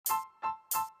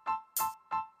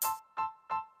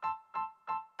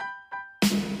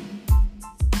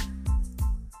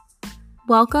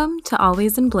Welcome to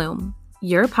Always in Bloom,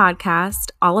 your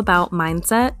podcast all about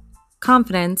mindset,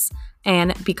 confidence,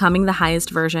 and becoming the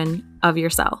highest version of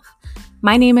yourself.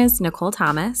 My name is Nicole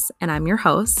Thomas, and I'm your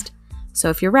host. So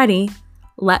if you're ready,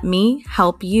 let me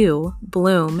help you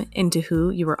bloom into who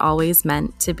you were always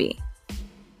meant to be.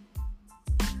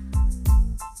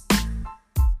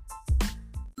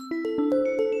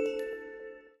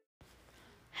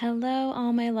 Hello,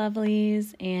 all my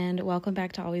lovelies, and welcome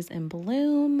back to Always in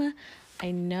Bloom. I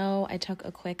know I took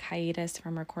a quick hiatus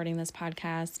from recording this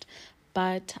podcast,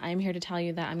 but I'm here to tell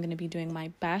you that I'm going to be doing my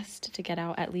best to get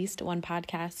out at least one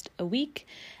podcast a week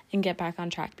and get back on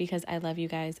track because I love you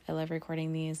guys. I love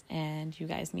recording these, and you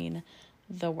guys mean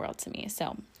the world to me.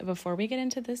 So before we get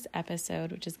into this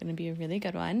episode, which is going to be a really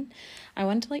good one, I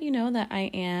want to let you know that I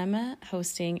am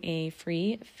hosting a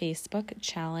free Facebook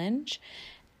challenge.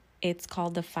 It's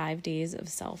called the 5 Days of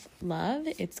Self-Love.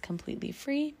 It's completely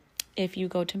free. If you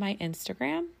go to my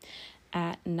Instagram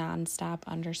at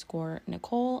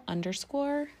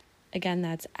nonstop_Nicole_, again,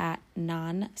 that's at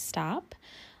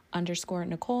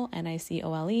nonstop_Nicole,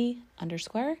 NICOLE_.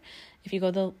 If you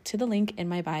go to the link in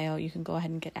my bio, you can go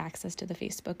ahead and get access to the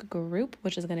Facebook group,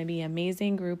 which is going to be an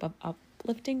amazing group of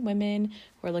uplifting women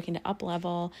who are looking to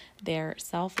up-level their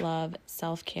self-love,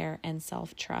 self-care, and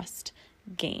self-trust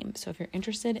game. So if you're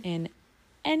interested in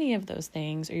any of those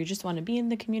things, or you just want to be in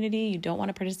the community, you don't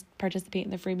want to participate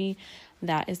in the freebie,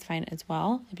 that is fine as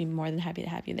well. I'd be more than happy to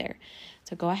have you there.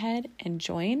 So go ahead and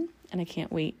join, and I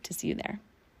can't wait to see you there.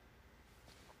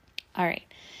 All right,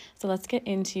 so let's get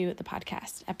into the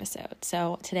podcast episode.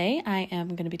 So today I am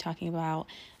going to be talking about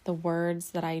the words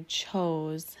that I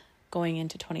chose going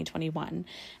into 2021.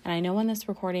 And I know when this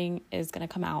recording is going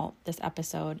to come out, this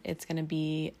episode, it's going to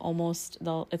be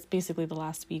it's basically the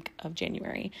last week of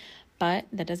January. But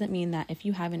that doesn't mean that if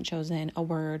you haven't chosen a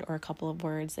word or a couple of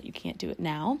words that you can't do it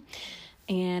now.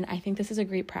 And I think this is a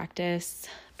great practice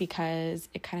because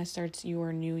it kind of starts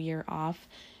your new year off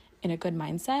in a good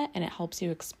mindset, and it helps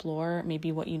you explore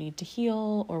maybe what you need to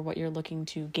heal or what you're looking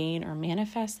to gain or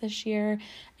manifest this year.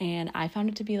 And I found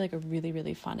it to be like a really,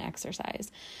 really fun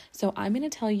exercise. So I'm going to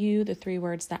tell you the 3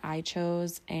 words that I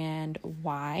chose and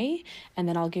why, and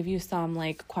then I'll give you some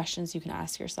like questions you can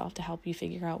ask yourself to help you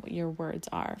figure out what your words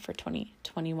are for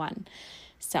 2021.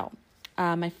 So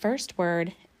my first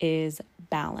word is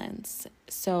balance.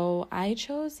 So I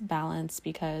chose balance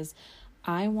because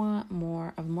I want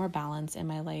more balance in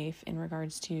my life in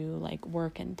regards to like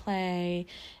work and play,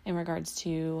 in regards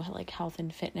to like health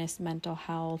and fitness, mental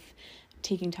health,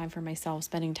 taking time for myself,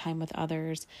 spending time with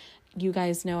others. You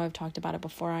guys know I've talked about it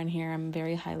before on here. I'm a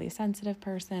very highly sensitive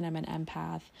person. I'm an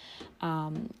empath.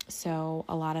 So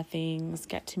a lot of things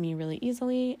get to me really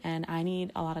easily, and I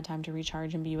need a lot of time to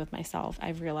recharge and be with myself.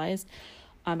 I've realized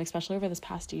especially over this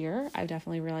past year, I've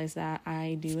definitely realized that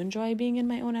I do enjoy being in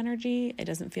my own energy. It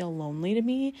doesn't feel lonely to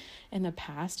me. In the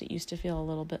past, it used to feel a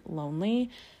little bit lonely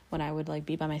when I would like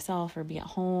be by myself or be at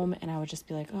home, and I would just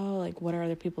be like, oh, like what are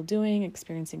other people doing?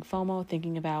 Experiencing FOMO,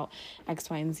 thinking about X,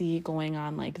 Y, and Z, going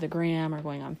on like the gram or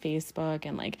going on Facebook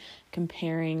and like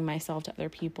comparing myself to other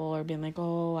people or being like,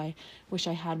 oh, I wish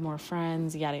I had more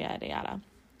friends, yada, yada, yada.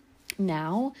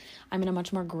 Now I'm in a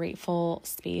much more grateful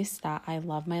space that I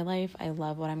love my life. I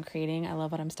love what I'm creating. I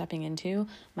love what I'm stepping into.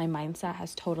 My mindset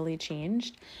has totally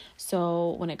changed.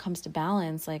 So when it comes to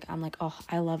balance, like I'm like, oh,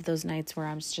 I love those nights where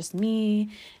I'm just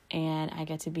me and I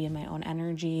get to be in my own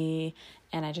energy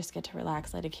and I just get to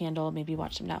relax, light a candle, maybe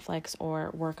watch some Netflix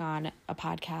or work on a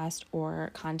podcast or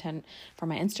content for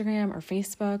my Instagram or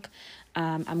Facebook.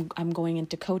 I'm going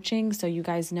into coaching. So you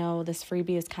guys know this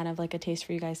freebie is kind of like a taste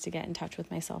for you guys to get in touch with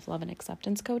my self-love and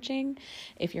acceptance coaching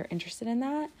if you're interested in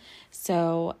that.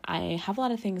 So I have a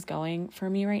lot of things going for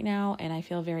me right now and I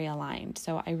feel very aligned.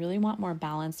 So I really want more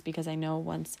balance because I know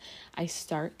once I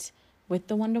start with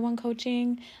the one-to-one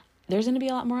coaching, there's going to be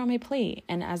a lot more on my plate.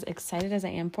 And as excited as I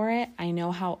am for it, I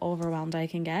know how overwhelmed I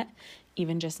can get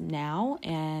even just now.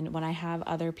 And when I have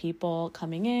other people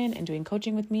coming in and doing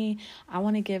coaching with me, I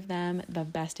want to give them the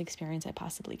best experience I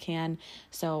possibly can.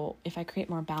 So if I create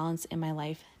more balance in my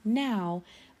life now,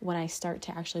 when I start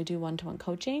to actually do one-to-one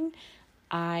coaching,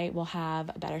 I will have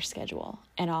a better schedule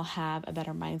and I'll have a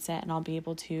better mindset and I'll be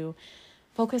able to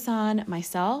focus on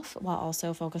myself while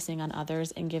also focusing on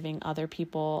others and giving other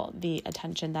people the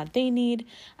attention that they need,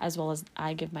 as well as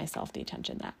I give myself the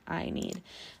attention that I need.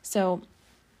 So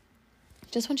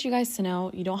just want you guys to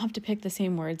know you don't have to pick the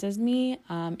same words as me.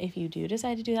 If you do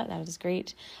decide to do that, that is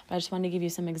great. But I just wanted to give you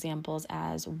some examples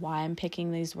as why I'm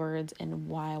picking these words and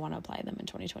why I want to apply them in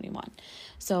 2021.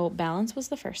 So balance was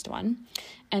the first one.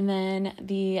 And then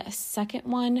the second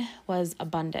one was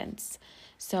abundance.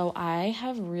 So I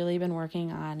have really been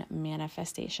working on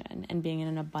manifestation and being in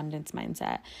an abundance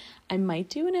mindset. I might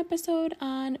do an episode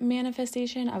on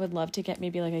manifestation. I would love to get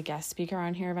maybe like a guest speaker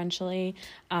on here eventually.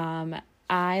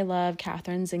 I love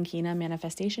Catherine Zankina,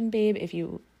 Manifestation Babe. If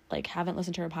you haven't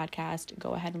listened to her podcast,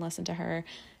 go ahead and listen to her.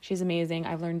 She's amazing.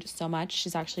 I've learned so much.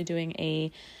 She's actually doing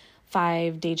a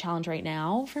 5-day challenge right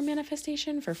now for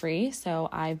manifestation for free. So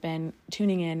I've been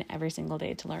tuning in every single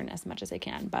day to learn as much as I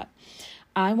can, but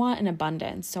I want an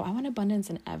abundance. So I want abundance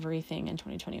in everything in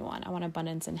 2021. I want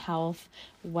abundance in health,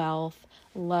 wealth,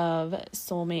 love,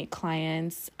 soulmate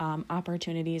clients,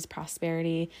 opportunities,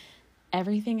 prosperity,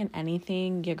 everything and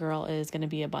anything. Your girl is going to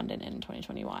be abundant in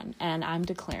 2021. And I'm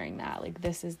declaring that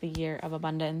this is the year of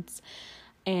abundance.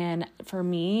 And for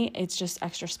me, it's just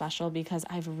extra special because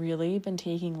I've really been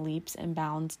taking leaps and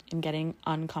bounds and getting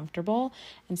uncomfortable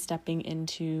and stepping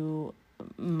into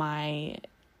my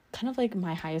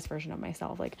my highest version of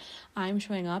myself. I'm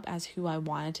showing up as who I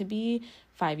wanted to be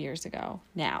 5 years ago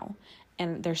now.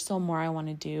 And there's still more I want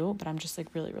to do, but I'm just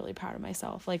really, really proud of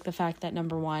myself. The fact that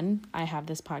number 1, I have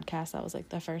this podcast, that was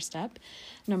the first step.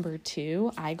 Number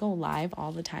 2, I go live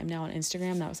all the time now on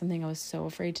Instagram. That was something I was so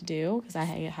afraid to do because I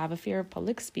have a fear of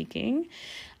public speaking,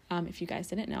 if you guys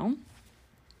didn't know.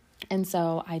 And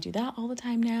so I do that all the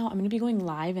time now. I'm going to be going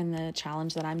live in the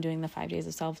challenge that I'm doing, the 5 days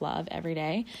of self-love every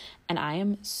day. And I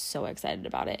am so excited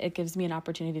about it. It gives me an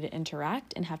opportunity to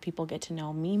interact and have people get to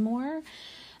know me more.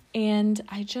 And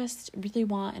I just really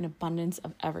want an abundance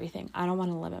of everything. I don't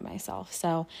want to limit myself.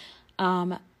 So,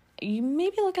 you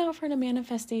maybe look out for a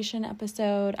manifestation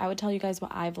episode. I would tell you guys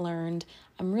what I've learned.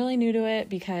 I'm really new to it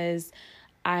because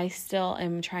I still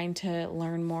am trying to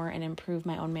learn more and improve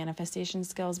my own manifestation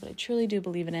skills, but I truly do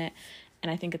believe in it,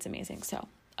 and I think it's amazing. So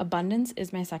abundance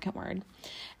is my second word.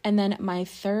 And then my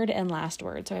third and last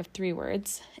word, so I have 3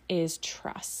 words, is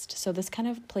trust. So this kind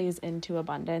of plays into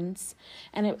abundance,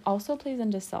 and it also plays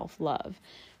into self-love.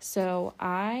 So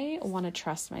I want to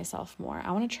trust myself more.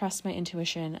 I want to trust my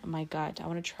intuition, my gut. I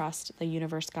want to trust the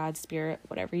universe, God, spirit,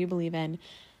 whatever you believe in,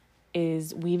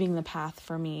 is weaving the path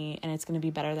for me, and it's going to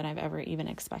be better than I've ever even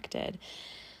expected.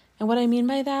 And what I mean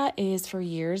by that is for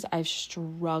years I've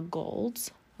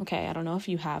struggled. Okay, I don't know if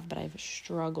you have, but I've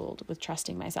struggled with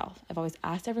trusting myself. I've always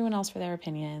asked everyone else for their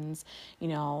opinions.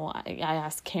 I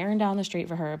asked Karen down the street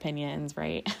for her opinions,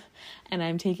 right? And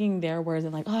I'm taking their words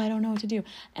and I don't know what to do.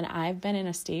 And I've been in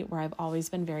a state where I've always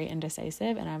been very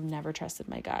indecisive and I've never trusted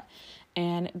my gut.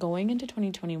 And going into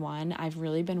 2021, I've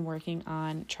really been working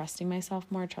on trusting myself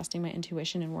more, trusting my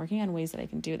intuition, and working on ways that I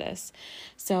can do this.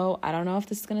 So I don't know if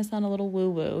this is going to sound a little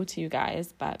woo-woo to you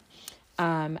guys, but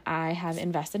I have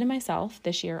invested in myself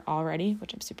this year already,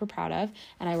 which I'm super proud of.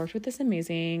 And I worked with this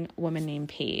amazing woman named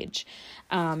Paige.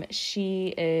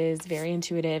 She is very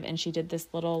intuitive, and she did this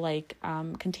little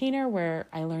container where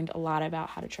I learned a lot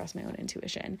about how to trust my own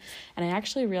intuition. And I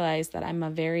actually realized that I'm a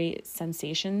very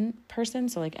sensation person.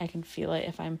 So I can feel it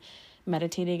if I'm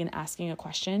meditating and asking a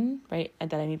question, right,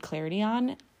 that I need clarity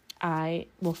on. I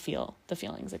will feel the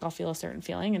feelings. I'll feel a certain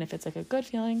feeling. And if it's a good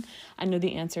feeling, I know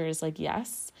the answer is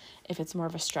yes. If it's more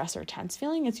of a stress or tense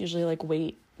feeling, it's usually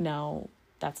wait, no,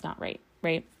 that's not right.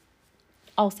 Right.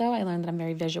 Also, I learned that I'm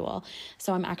very visual.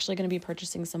 So I'm actually going to be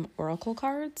purchasing some oracle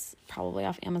cards, probably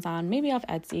off Amazon, maybe off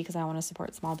Etsy, because I want to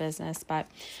support small business. But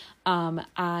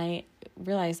I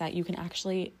realized that you can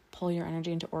actually pull your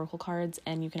energy into oracle cards,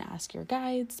 and you can ask your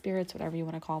guides, spirits, whatever you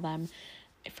want to call them,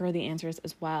 for the answers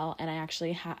as well. And I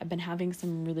actually have been having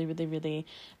some really, really, really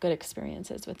good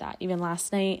experiences with that. Even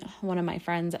last night, one of my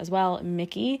friends as well,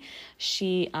 Mickey,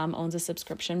 she owns a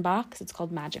subscription box. It's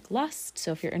called Magic Lust.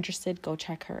 So if you're interested, go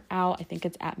check her out. I think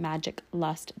it's at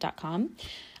magiclust.com.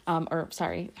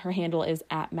 Her handle is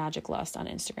at Magic Lust on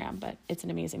Instagram, but it's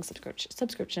an amazing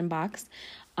subscription box.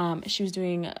 She was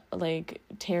doing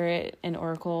tarot and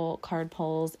oracle card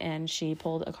pulls, and she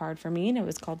pulled a card for me, and it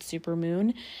was called Super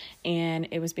Moon. And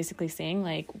it was basically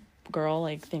saying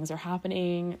girl, things are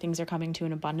happening, things are coming to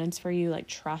an abundance for you,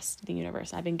 trust the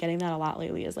universe. I've been getting that a lot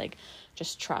lately, is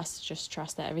just trust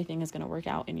that everything is going to work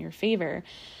out in your favor.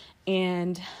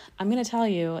 And I'm going to tell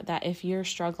you that if you're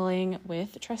struggling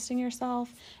with trusting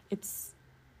yourself, it's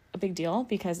a big deal,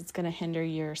 because it's going to hinder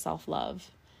your self-love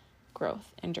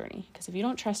growth and journey. Because if you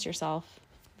don't trust yourself,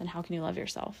 then how can you love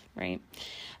yourself, right?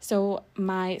 So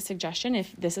my suggestion,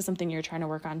 if this is something you're trying to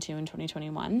work on too in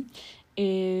 2021,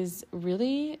 is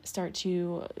really start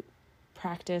to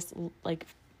practice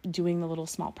doing the little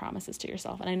small promises to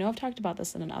yourself. And I know I've talked about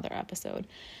this in another episode,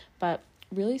 but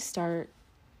really start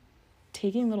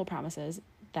taking little promises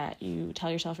that you tell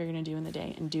yourself you're going to do in the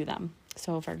day and do them.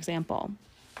 So for example,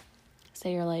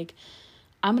 say you're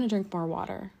I'm going to drink more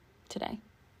water today.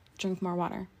 drink more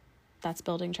water. That's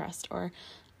building trust. Or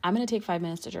I'm going to take 5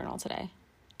 minutes to journal today.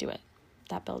 Do it.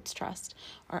 That builds trust.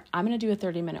 Or I'm going to do a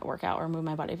 30-minute workout or move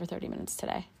my body for 30 minutes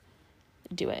today.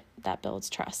 Do it. That builds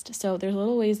trust. So there's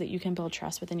little ways that you can build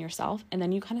trust within yourself, and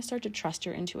then you kind of start to trust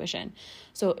your intuition.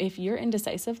 So if you're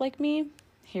indecisive like me,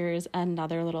 here's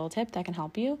another little tip that can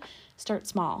help you. Start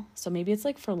small. So maybe it's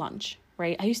like for lunch,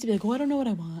 right? I used to be like, I don't know what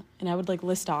I want. And I would like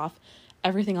list off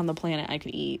everything on the planet I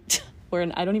could eat, where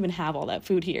I don't even have all that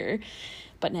food here.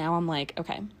 But now I'm like,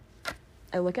 okay,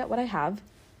 I look at what I have.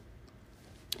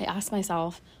 I ask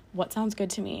myself, what sounds good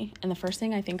to me? And the first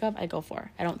thing I think of, I go for.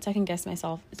 I don't second guess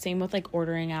myself. Same with like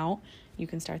ordering out. You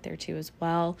can start there too as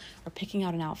well. Or picking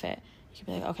out an outfit. You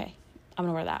can be like, okay, I'm going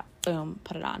to wear that. Boom,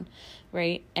 put it on,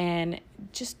 right? And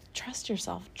just trust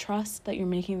yourself. Trust that you're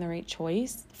making the right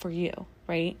choice for you,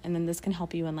 right? And then this can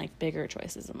help you in like bigger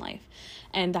choices in life.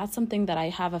 And that's something that I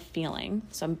have a feeling.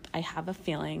 So I have a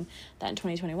feeling that in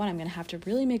 2021, I'm going to have to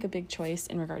really make a big choice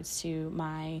in regards to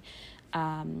my,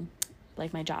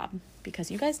 my job,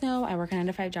 because you guys know I work a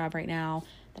 9-to-5 job right now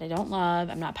that I don't love.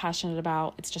 I'm not passionate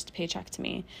about. It's just a paycheck to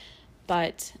me.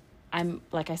 But I'm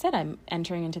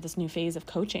entering into this new phase of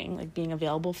coaching, like being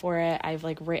available for it. I've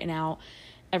like written out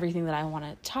everything that I want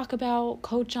to talk about,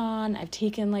 coach on. I've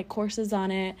taken like courses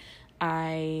on it.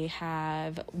 I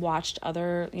have watched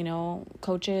other,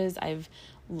 coaches. I've,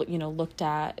 looked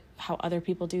at how other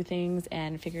people do things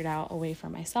and figured out a way for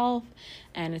myself.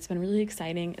 And it's been really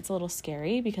exciting. It's a little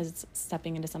scary because it's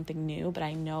stepping into something new, but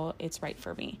I know it's right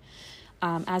for me.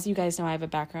 As you guys know, I have a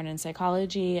background in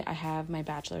psychology. I have my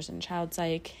bachelor's in child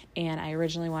psych, and I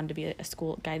originally wanted to be a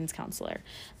school guidance counselor.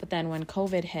 But then when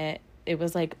COVID hit, it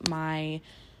was like the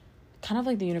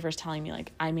universe telling me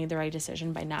like I made the right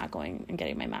decision by not going and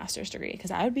getting my master's degree,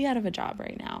 because I would be out of a job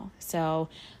right now. So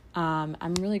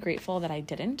I'm really grateful that I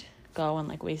didn't go and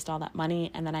like waste all that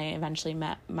money. And then I eventually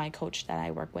met my coach that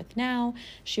I work with now.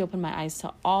 She opened my eyes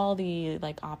to all the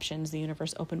like options. The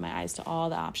universe opened my eyes to all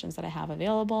the options that I have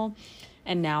available.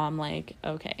 And now I'm like,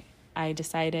 okay, I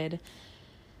decided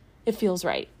it feels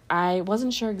right. I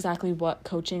wasn't sure exactly what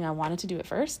coaching I wanted to do at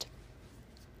first.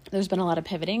 There's been a lot of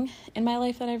pivoting in my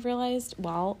life that I've realized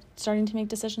while starting to make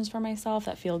decisions for myself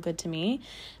that feel good to me.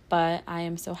 But I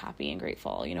am so happy and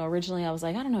grateful. Originally I was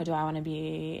like, I don't know, do I want to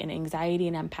be an anxiety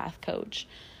and empath coach?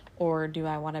 Or do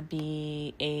I want to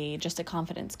be just a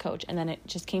confidence coach? And then it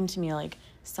just came to me like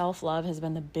self-love has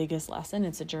been the biggest lesson.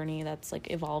 It's a journey that's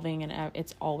like evolving, and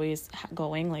it's always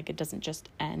going, like it doesn't just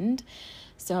end.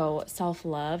 So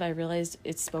self-love, I realized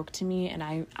it spoke to me,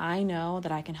 and I know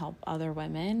that I can help other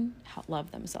women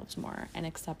love themselves more and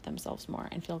accept themselves more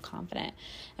and feel confident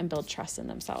and build trust in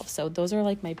themselves. So those are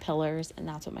like my pillars, and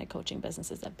that's what my coaching business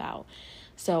is about.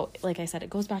 So like I said, it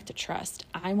goes back to trust.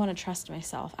 I want to trust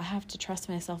myself. I have to trust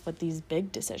myself with these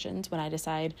big decisions when I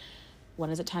decide, when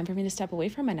is it time for me to step away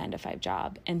from my 9-to-5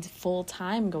 job and full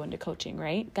time go into coaching,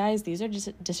 right? Guys, these are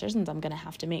just decisions I'm going to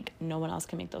have to make. No one else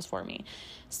can make those for me.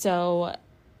 So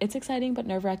it's exciting, but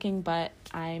nerve-wracking, but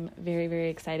I'm very, very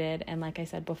excited. And like I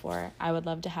said before, I would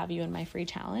love to have you in my free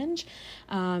challenge,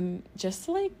 just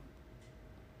to like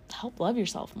help love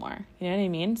yourself more. You know what I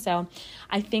mean? So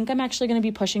I think I'm actually going to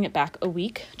be pushing it back a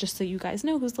week, just so you guys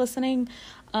know who's listening.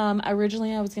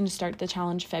 Originally I was going to start the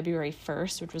challenge February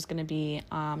 1st, which was going to be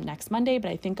next Monday,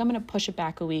 but I think I'm going to push it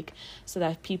back a week so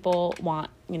that if people want,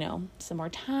 some more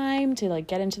time to like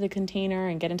get into the container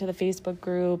and get into the Facebook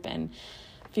group and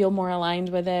feel more aligned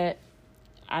with it,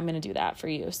 I'm going to do that for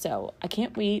you. So I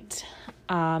can't wait.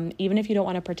 Even if you don't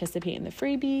want to participate in the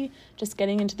freebie, just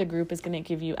getting into the group is going to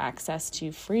give you access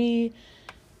to free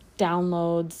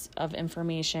downloads of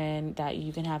information that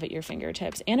you can have at your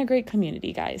fingertips, and a great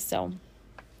community, guys. So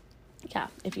yeah,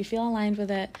 if you feel aligned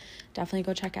with it, definitely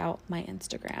go check out my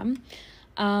Instagram.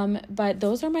 But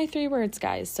those are my 3 words,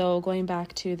 guys. So going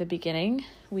back to the beginning,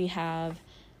 we have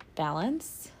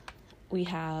balance, we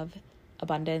have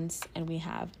abundance, and we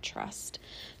have trust.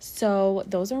 So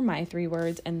those are my 3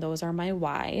 words, and those are my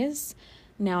whys.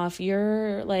 Now, if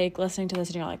you're like listening to this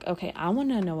and you're like, okay, I want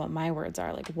to know what my words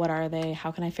are. Like, what are they?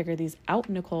 How can I figure these out,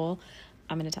 Nicole?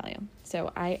 I'm going to tell you.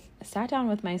 So I sat down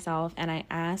with myself and I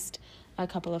asked a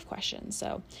couple of questions.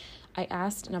 So I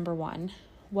asked, number 1,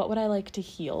 what would I like to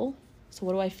heal? So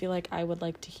what do I feel like I would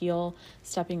like to heal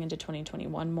stepping into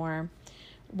 2021 more?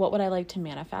 What would I like to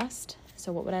manifest?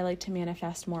 So what would I like to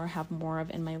manifest more, have more of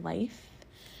in my life?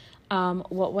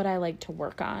 What would I like to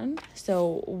work on?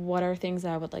 So what are things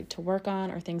that I would like to work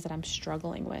on, or things that I'm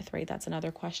struggling with, right? That's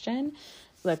another question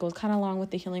goes kind of along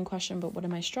with the healing question, but what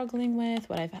am I struggling with?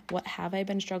 What have I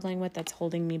been struggling with that's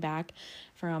holding me back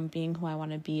from being who I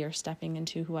want to be or stepping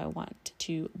into who I want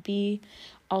to be?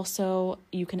 Also,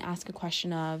 you can ask a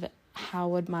question of, how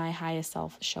would my highest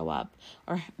self show up,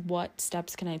 or what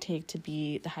steps can I take to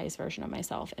be the highest version of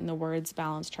myself? And the words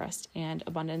balance, trust, and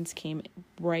abundance came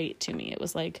right to me. It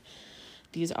was like,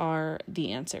 these are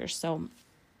the answers. So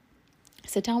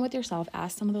sit down with yourself,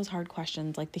 ask some of those hard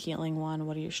questions, like the healing one.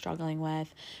 What are you struggling with?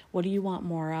 What do you want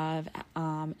more of?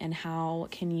 And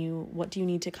what do you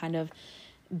need to kind of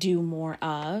do more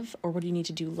of, or what do you need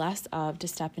to do less of to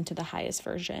step into the highest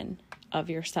version of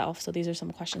yourself? So these are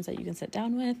some questions that you can sit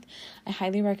down with. I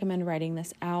highly recommend writing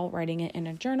this out, writing it in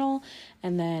a journal,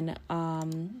 and then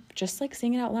just like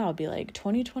saying it out loud. Be like,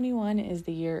 2021 is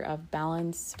the year of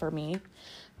balance for me.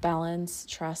 Balance,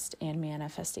 trust, and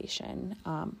manifestation.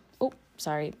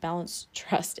 Balance,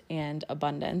 trust, and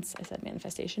abundance. I said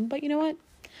manifestation, but you know what?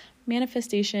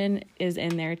 Manifestation is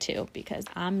in there too, because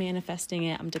I'm manifesting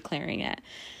it. I'm declaring it.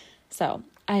 So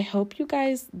I hope you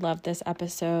guys loved this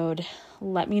episode.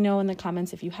 Let me know in the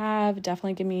comments if you have.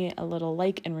 Definitely give me a little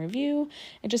like and review.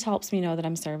 It just helps me know that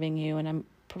I'm serving you and I'm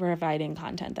providing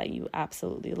content that you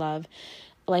absolutely love.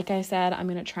 Like I said, I'm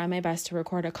going to try my best to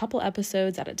record a couple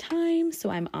episodes at a time,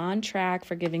 so I'm on track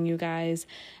for giving you guys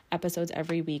episodes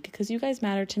every week, because you guys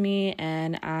matter to me,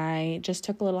 and I just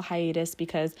took a little hiatus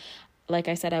because, like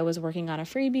I said, I was working on a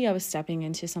freebie. I was stepping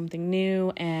into something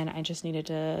new, and I just needed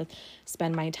to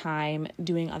spend my time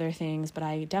doing other things. But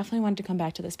I definitely wanted to come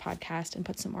back to this podcast and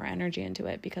put some more energy into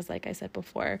it, because like I said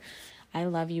before, I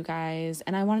love you guys,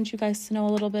 and I wanted you guys to know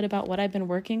a little bit about what I've been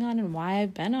working on and why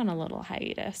I've been on a little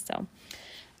hiatus. So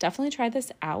definitely try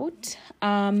this out.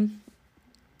 And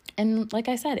like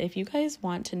I said, if you guys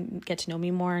want to get to know me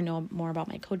more, know more about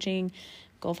my coaching,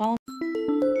 go follow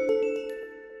me.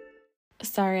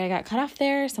 Sorry, I got cut off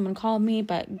there. Someone called me,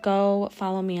 but go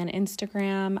follow me on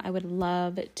Instagram. I would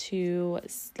love to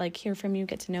hear from you,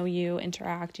 get to know you,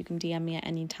 interact. You can DM me at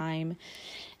any time.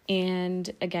 And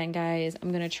again, guys,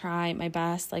 I'm going to try my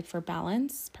best, for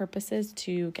balance purposes,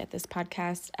 to get this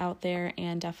podcast out there.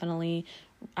 And definitely,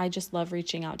 I just love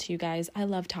reaching out to you guys. I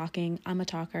love talking. I'm a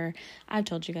talker. I've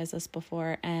told you guys this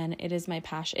before, and it is my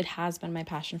passion. It has been my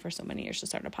passion for so many years to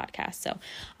start a podcast. So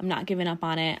I'm not giving up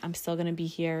on it. I'm still going to be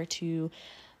here to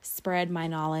spread my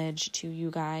knowledge to you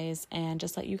guys and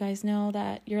just let you guys know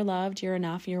that you're loved, you're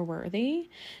enough, you're worthy.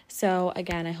 So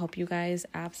again, I hope you guys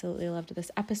absolutely loved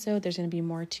this episode. There's going to be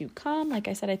more to come. Like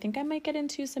I said, I think I might get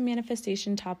into some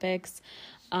manifestation topics,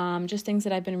 just things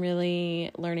that I've been really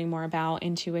learning more about,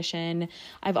 intuition.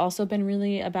 I've also been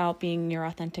really about being your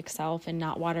authentic self and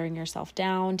not watering yourself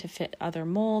down to fit other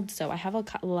molds. So I have a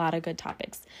lot of good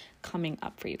topics coming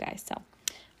up for you guys. So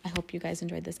I hope you guys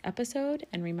enjoyed this episode,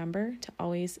 and remember to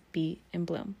always be in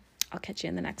bloom. I'll catch you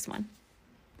in the next one.